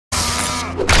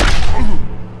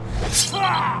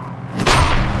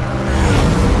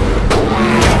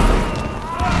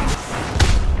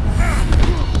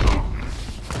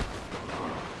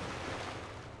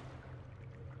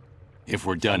If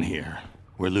we're done here,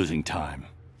 we're losing time.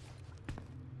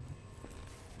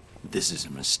 This is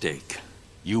a mistake.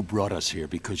 You brought us here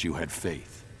because you had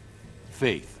faith.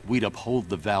 Faith we'd uphold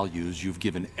the values you've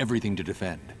given everything to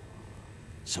defend.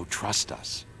 So trust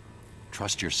us.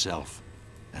 Trust yourself.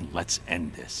 And let's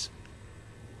end this.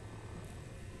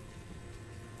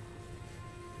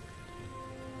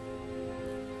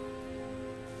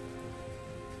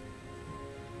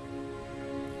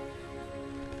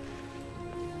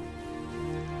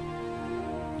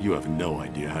 You have no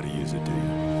idea how to use it, do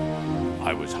you?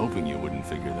 I was hoping you wouldn't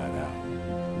figure that out.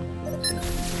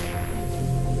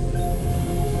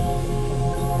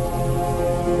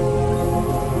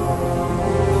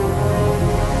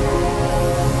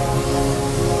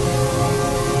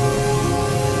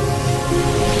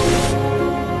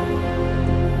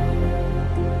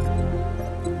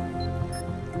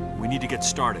 We need to get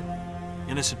started.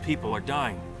 Innocent people are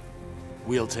dying.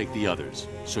 We'll take the others,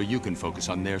 so you can focus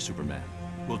on their Superman.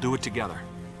 We'll do it together.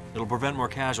 It'll prevent more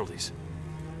casualties.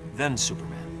 Then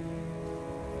Superman.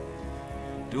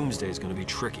 Doomsday's gonna be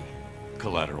tricky.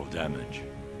 Collateral damage.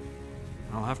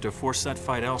 I'll have to force that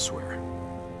fight elsewhere.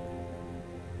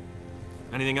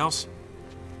 Anything else?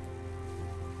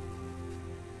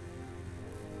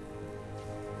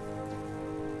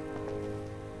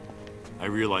 I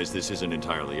realize this isn't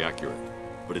entirely accurate,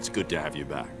 but it's good to have you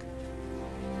back.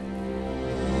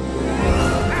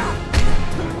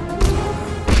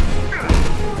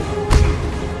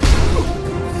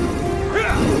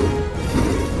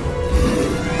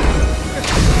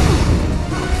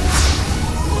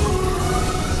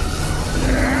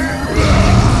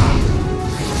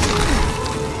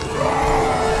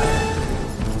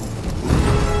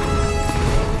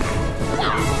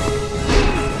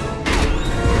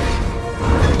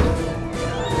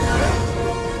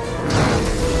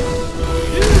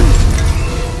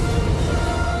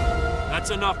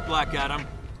 Enough, Black Adam.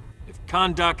 If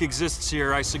Kahndaq exists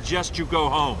here, I suggest you go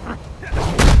home.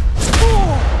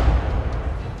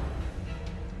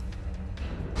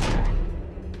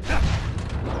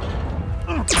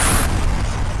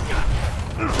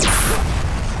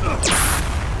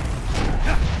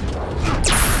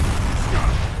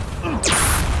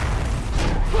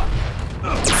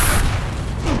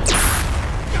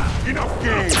 Enough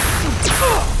game!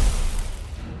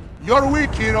 You're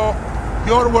weak, hero.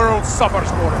 Your world suffers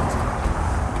for it.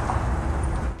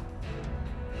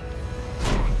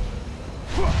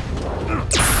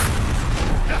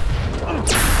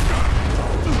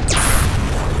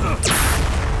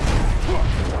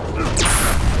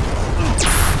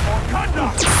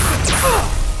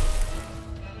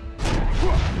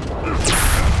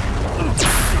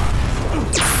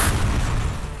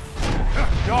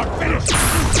 You're finished!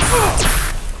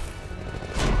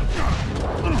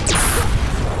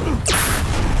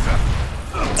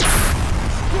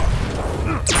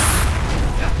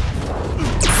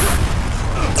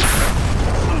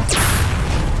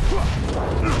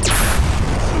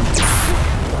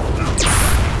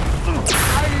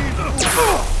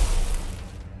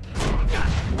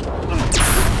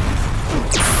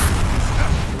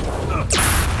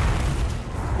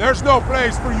 There's no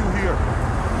place for you here.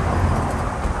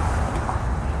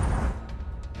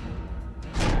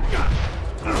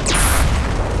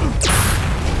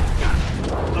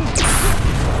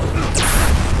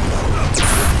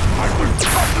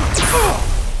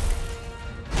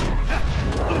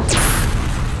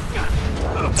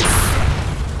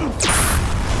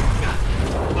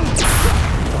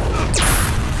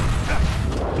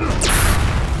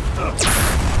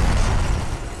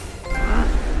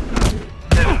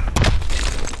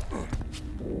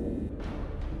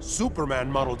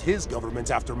 Superman modeled his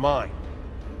government after mine.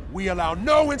 We allow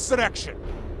no insurrection!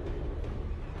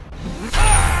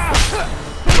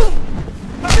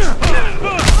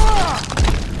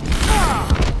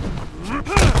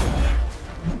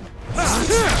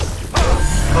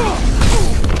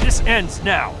 This ends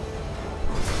now.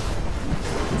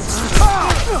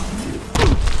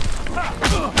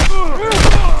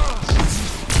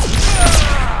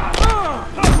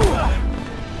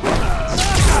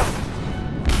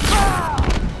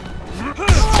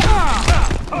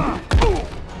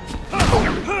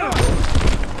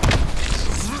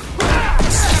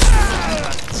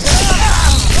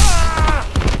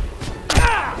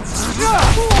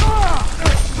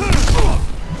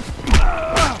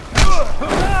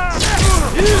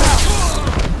 Yeah!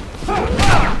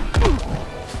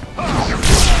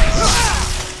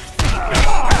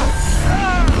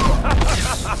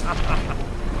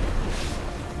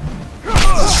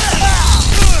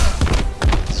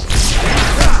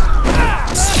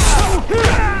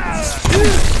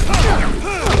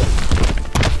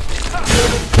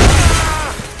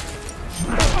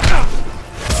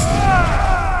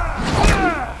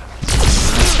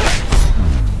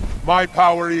 My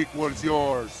power equals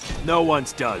yours. No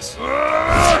one's does.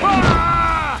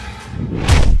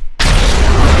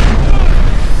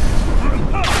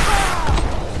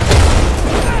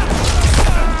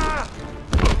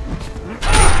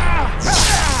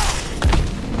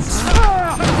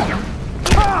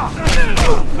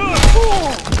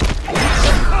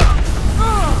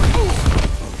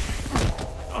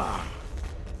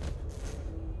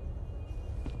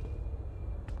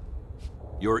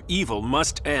 Your evil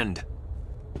must end.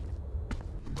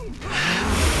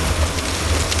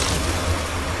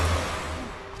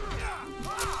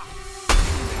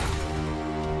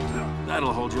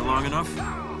 That'll hold you long enough.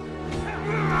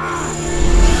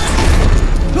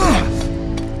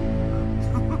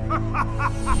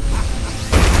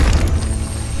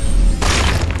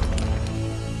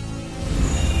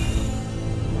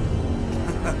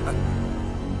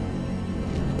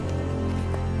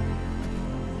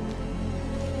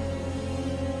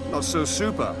 Not so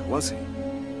super, was he?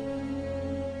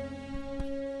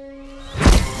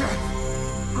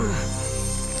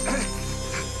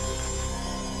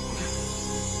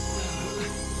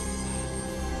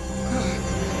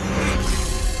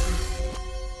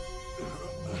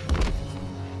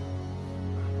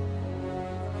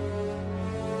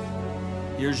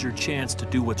 Here's your chance to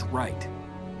do what's right.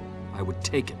 I would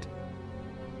take it.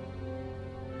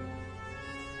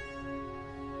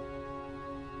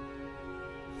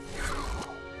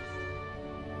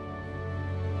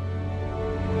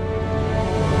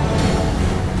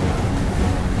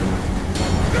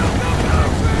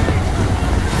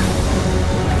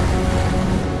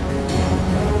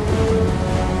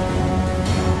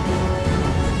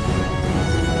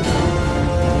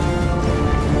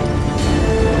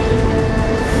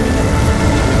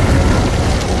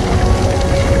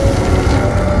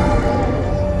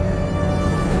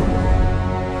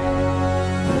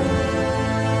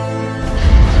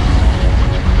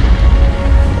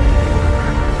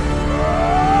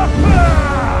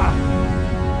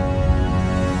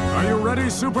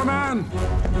 Superman,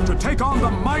 to take on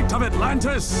the might of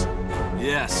Atlantis?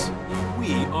 Yes,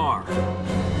 we are.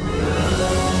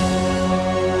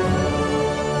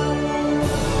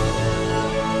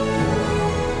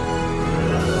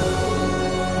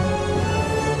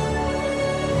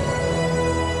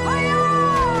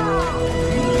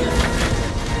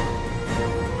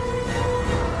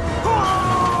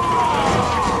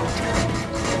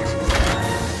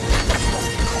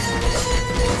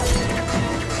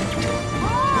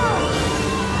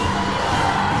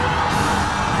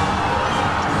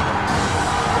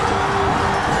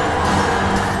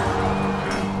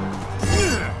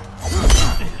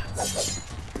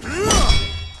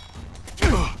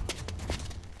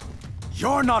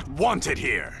 You're not wanted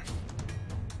here!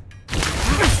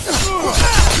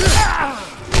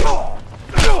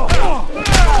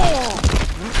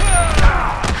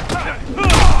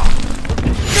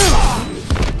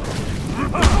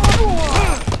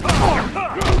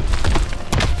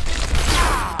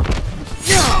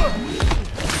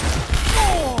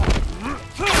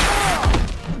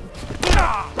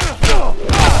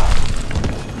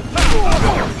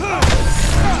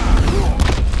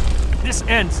 This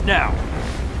ends now.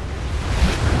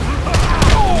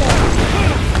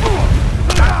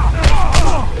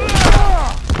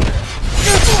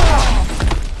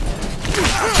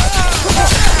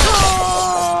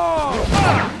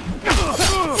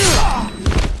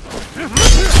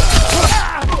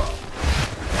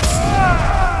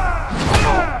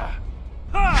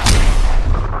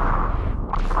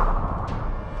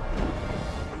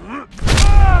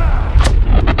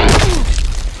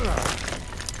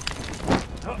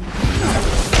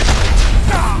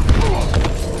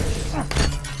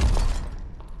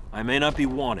 I may not be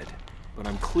wanted, but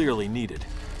I'm clearly needed.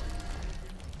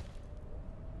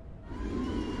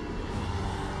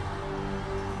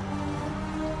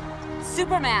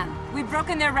 Superman, we've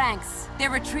broken their ranks.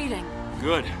 They're retreating.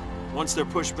 Good. Once they're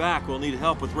pushed back, we'll need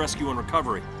help with rescue and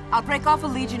recovery. I'll break off a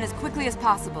Legion as quickly as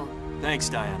possible. Thanks,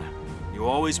 Diana. You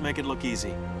always make it look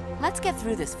easy. Let's get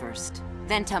through this first.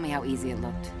 Then tell me how easy it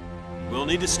looked. We'll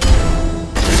need to start.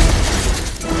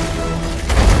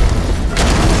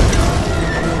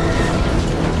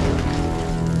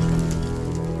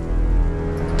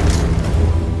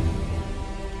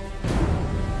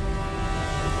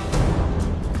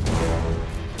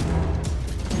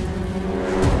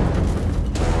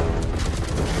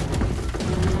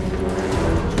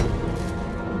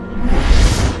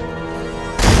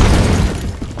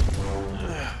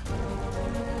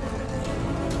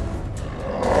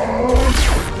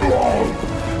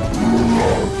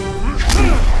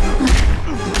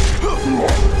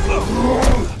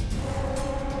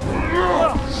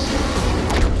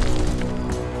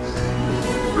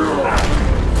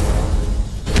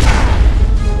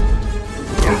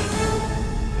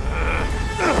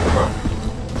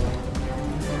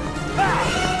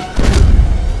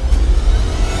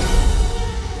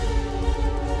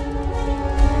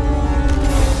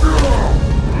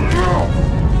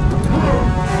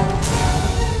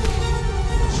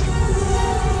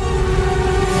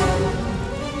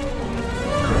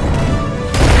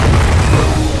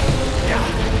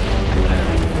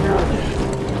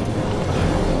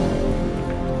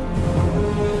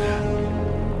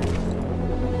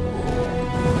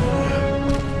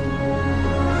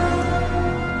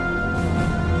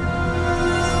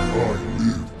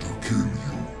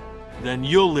 then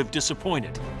you'll live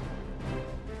disappointed.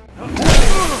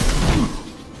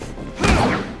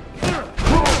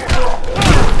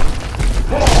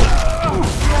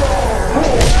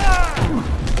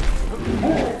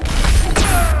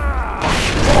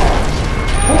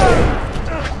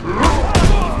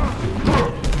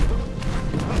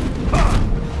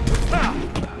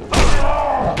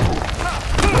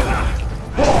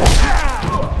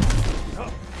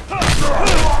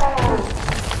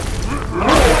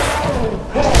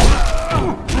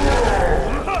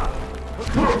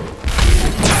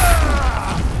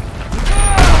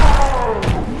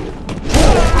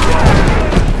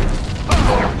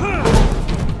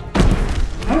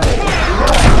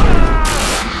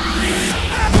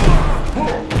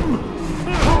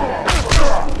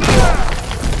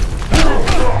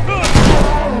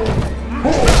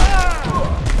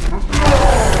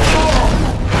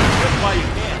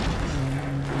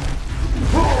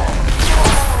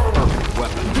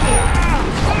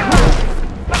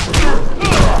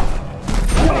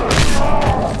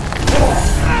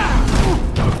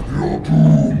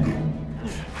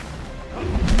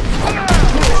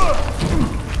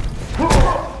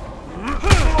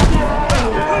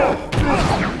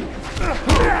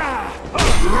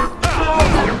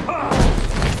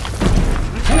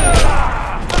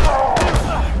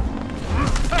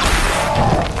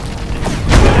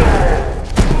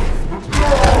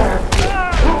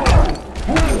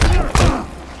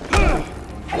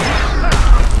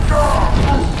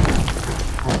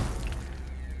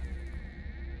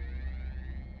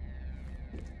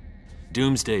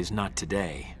 Doomsday's not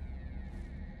today.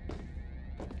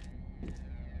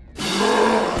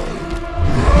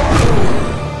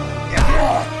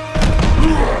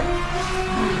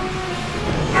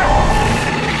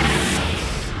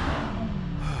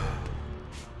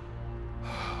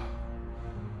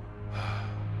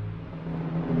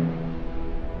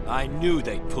 I knew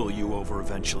they'd pull you over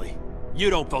eventually. You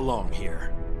don't belong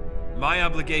here. My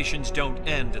obligations don't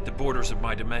end at the borders of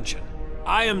my dimension.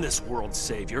 I am this world's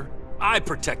savior. I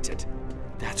protect it.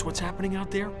 That's what's happening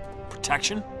out there?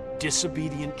 Protection?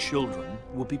 Disobedient children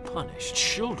will be punished.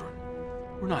 Children?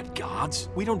 We're not gods.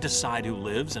 We don't decide who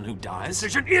lives and who dies. The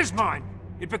decision is mine!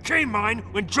 It became mine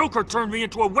when Joker turned me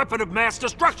into a weapon of mass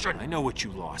destruction! I know what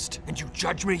you lost. And you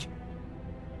judge me?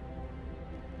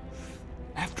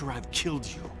 After I've killed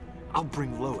you, I'll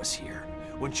bring Lois here.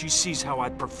 When she sees how I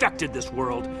perfected this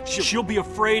world, she'll be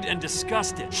afraid and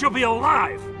disgusted. She'll be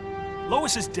alive!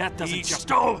 Lois's death doesn't He just...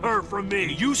 stole her from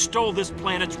me! You stole this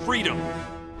planet's freedom.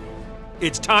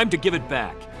 It's time to give it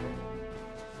back.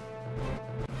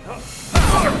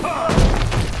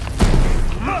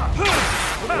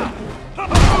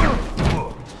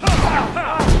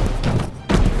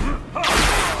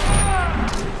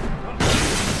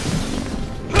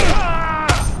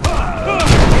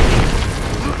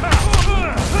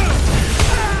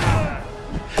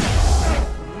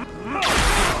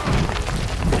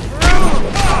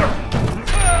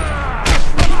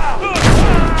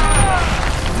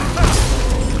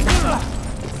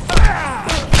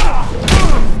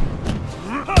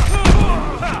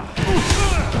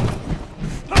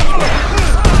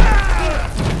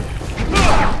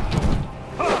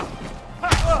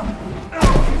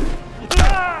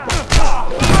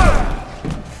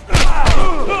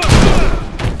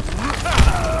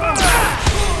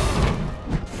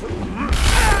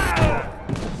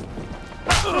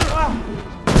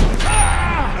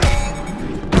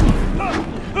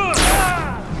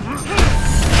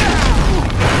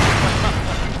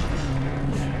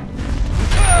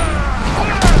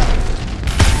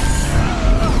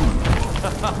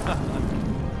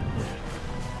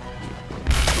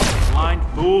 Blind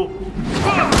fool.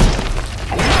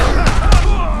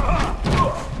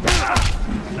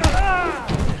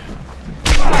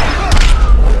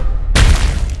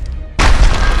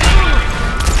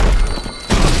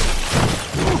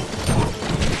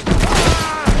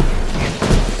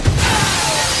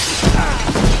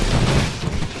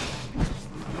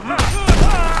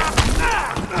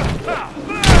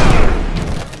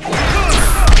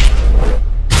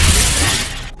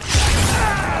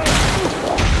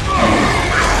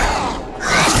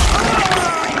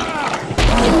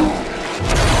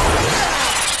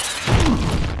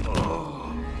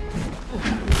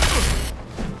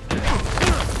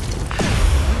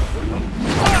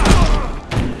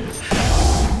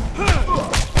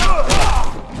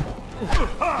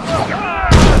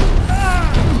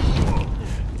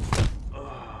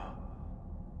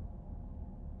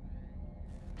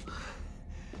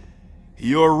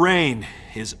 Your reign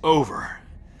is over.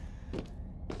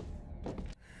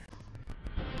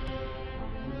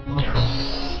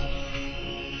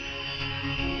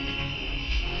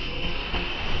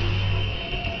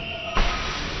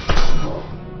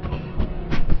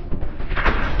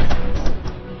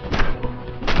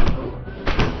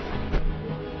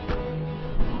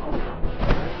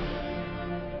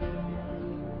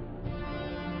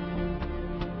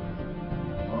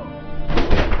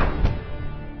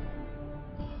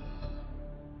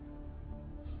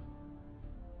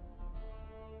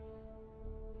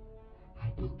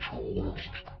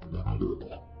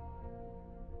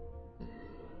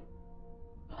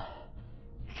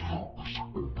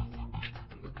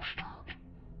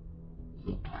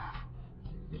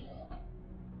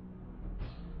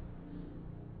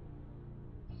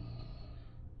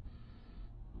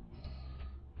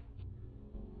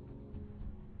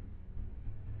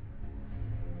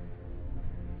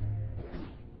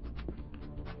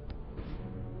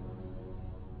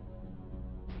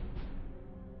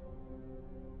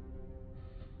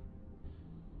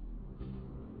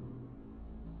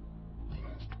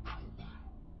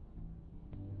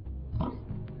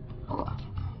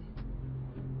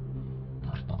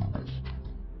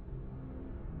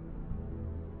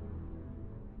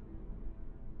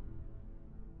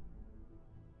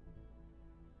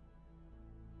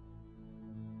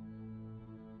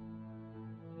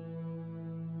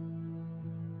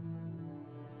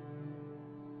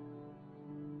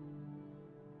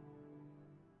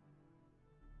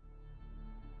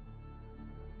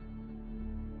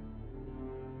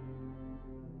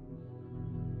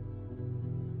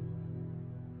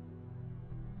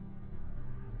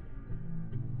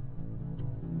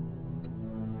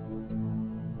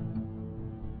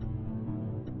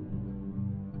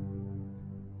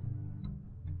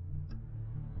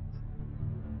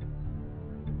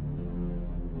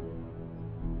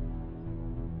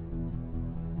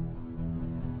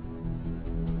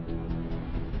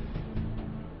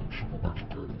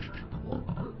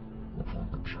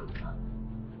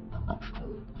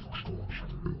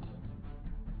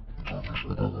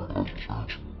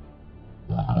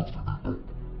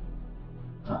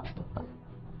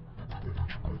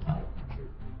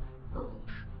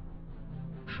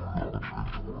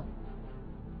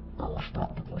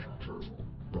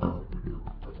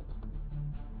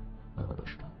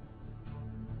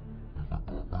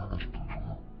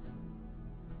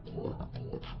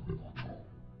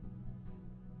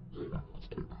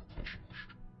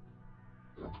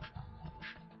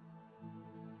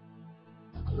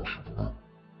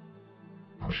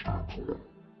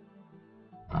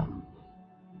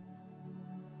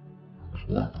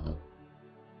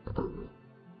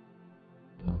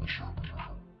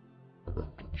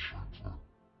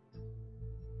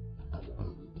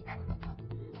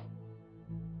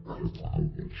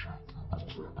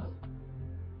 I